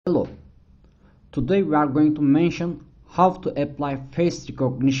Hello, today we are going to mention how to apply face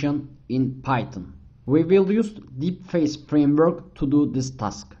recognition in Python. We will use Deepface framework to do this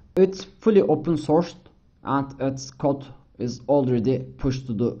task. It's fully open sourced and its code is already pushed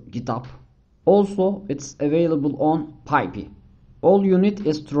to the GitHub. Also, it's available on PyPI. All you need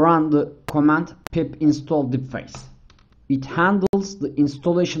is to run the command pip install Deepface. It handles the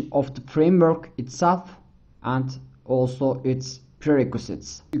installation of the framework itself and also its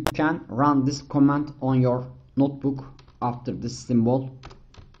prerequisites. You can run this command on your notebook after this symbol,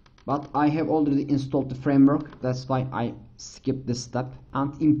 but I have already installed the framework, that's why I skip this step,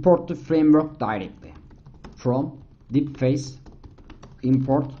 and import the framework directly from Deepface.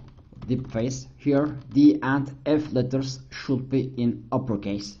 Import Deepface. Here D and F letters should be in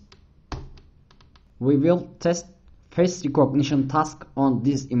uppercase. We will test face recognition task on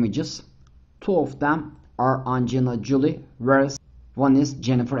these images. Two of them are Angelina Jolie, whereas one is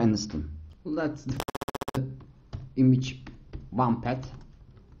Jennifer Aniston. Let's image one pet.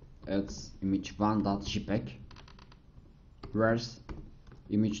 It's image one.jpg, whereas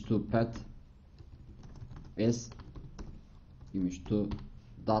image two pet is image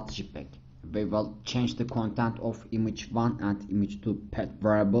two.jpg. We will change the content of image one and image two pet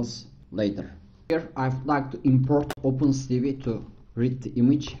variables later. Here I'd like to import OpenCV to read the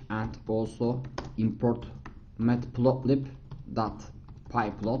image and also import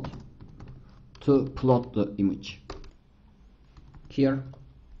matplotlib.pyplot to plot the image. Here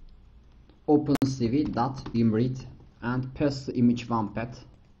OpenCV.imread and paste the image one pet,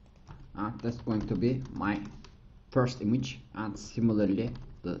 and that's going to be my first image, and similarly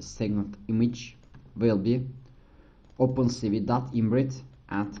the second image will be OpenCV.imread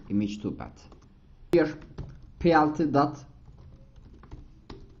and image two pet. Here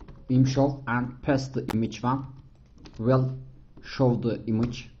plt.imshow and paste the image one will show the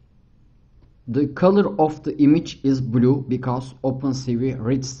image. The color of the image is blue because OpenCV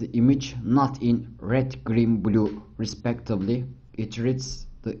reads the image not in red, green, blue respectively. It reads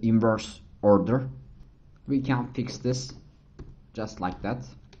the inverse order. We can fix this just like that.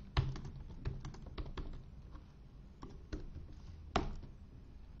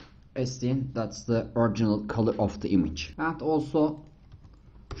 As seen, that's the original color of the image. And also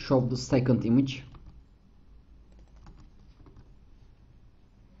show the second image,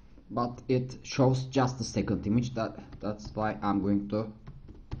 but it shows just the second image. That's why I'm going to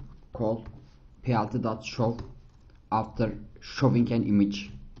call plt.show after showing an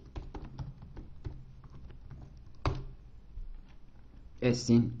image. As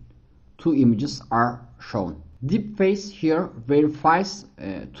seen, two images are shown. Deepface here verifies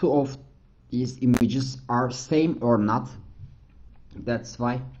two of these images are same or not. That's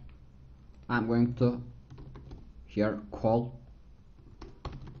why I'm going to here call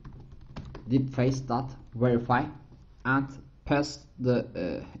deepface.verify and pass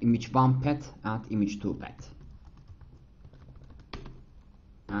the image one pet and image two pet,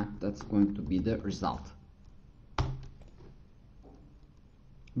 and that's going to be the result.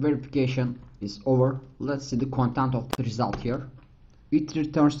 Verification is over. Let's see the content of the result here. It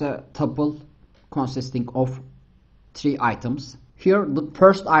returns a tuple consisting of 3 items. Here the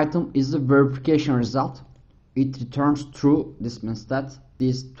first item is the verification result. It returns true. This means that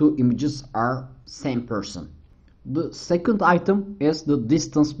these two images are same person. The second item is the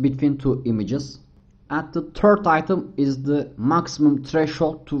distance between two images, and the third item is the maximum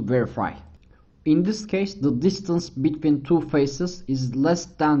threshold to verify. In this case, the distance between two faces is less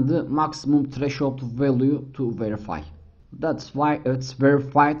than the maximum threshold value to verify. That's why it's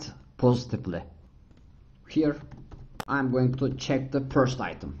verified positively. Here I'm going to check the first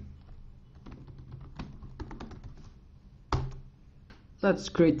item. Let's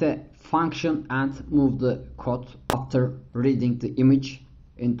create a function and move the code after reading the image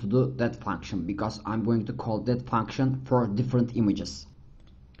into that function, because I'm going to call that function for different images.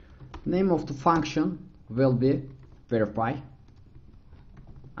 Name of the function will be verify,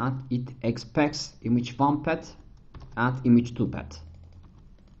 and it expects image one pet and image two pet,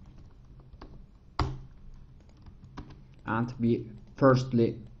 and we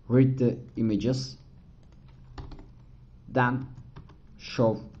firstly read the images, then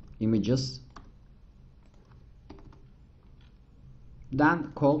show images,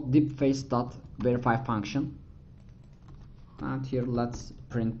 then call deepface.verify function, and here let's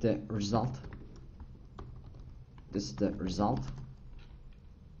print the result. This is the result,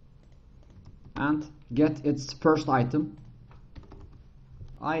 and get its first item.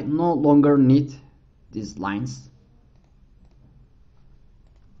 I no longer need these lines.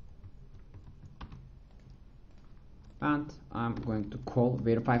 and I'm going to call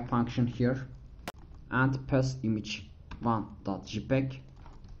verify function here and pass image1.jpg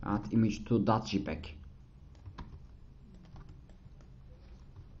and image2.jpg.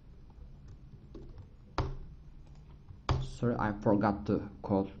 Sorry, I forgot to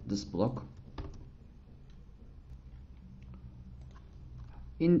call this block.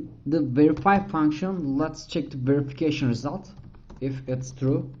 In the verify function, let's check the verification result. If it's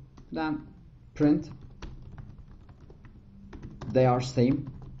true, then print they are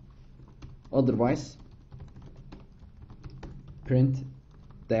same. Otherwise, print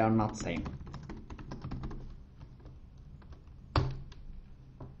they are not same.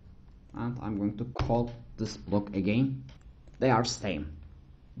 And I'm going to call this block again. They are same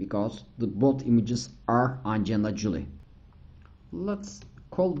because the both images are Angelina Jolie. Let's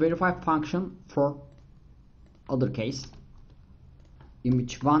call verify function for other case,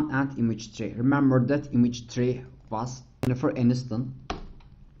 image 1 and image 3. Remember that image 3 was Jennifer Aniston,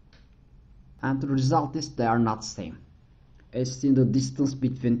 and the result is they are not same. As seen, the distance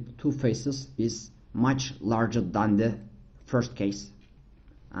between two faces is much larger than the first case,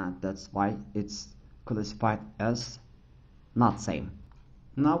 and that's why it's classified as not same.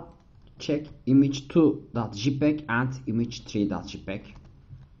 Now check image2.jpg and image3.jpg.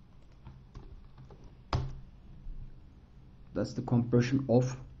 That's the comparison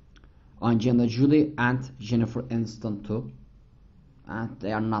of Angelina Jolie and Jennifer Aniston too, and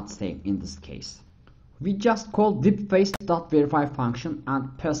they are not same in this case. We just call Deepface.verify function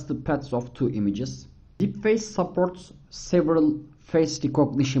and pass the paths of two images. Deepface supports several face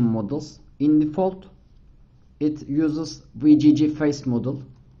recognition models. In default, it uses vgg-face model.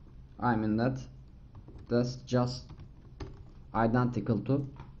 I mean that's just identical to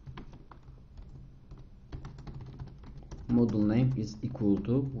model name is equal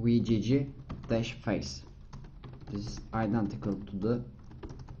to vgg-face. This is identical to the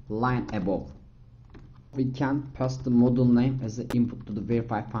line above. We can pass the model name as the input to the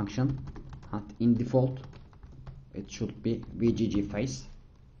verify function, and in default it should be vgg-face,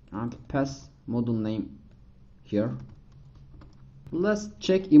 and pass model name here. Let's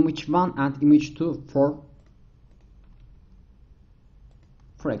check image 1 and image 2 for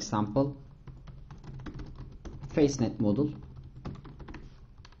example FaceNet model.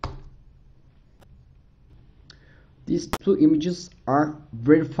 These two images are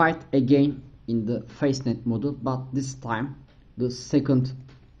verified again in the FaceNet model, but this time the second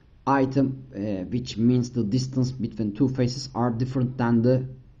item, which means the distance between two faces, are different than the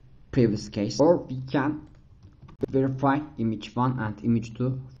previous case. Or we can verify image 1 and image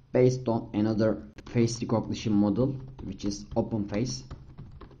 2 based on another face recognition model, which is OpenFace.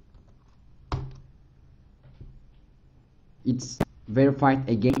 It's verified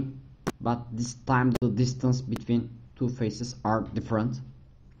again, but this time the distance between two faces are different.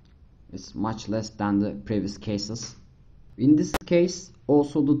 It's much less than the previous cases. In this case,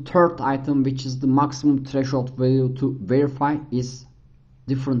 also the third item, which is the maximum threshold value to verify, is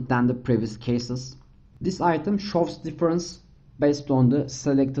different than the previous cases. This item shows difference based on the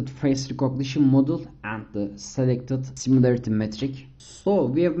selected face recognition model and the selected similarity metric. So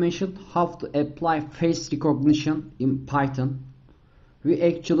we have mentioned how to apply face recognition in Python. We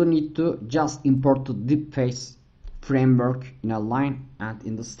actually need to just import the Deepface framework in a line, and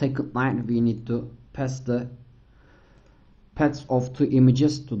in the second line we need to pass the paths of two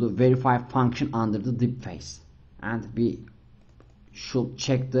images to the verify function under the Deepface, and we should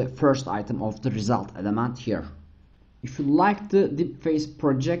check the first item of the result element here. If you like the Deepface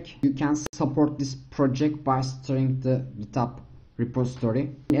project, you can support this project by starting the GitHub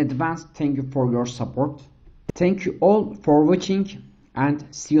repository. In advance, thank you for your support. Thank you all for watching, and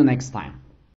see you next time.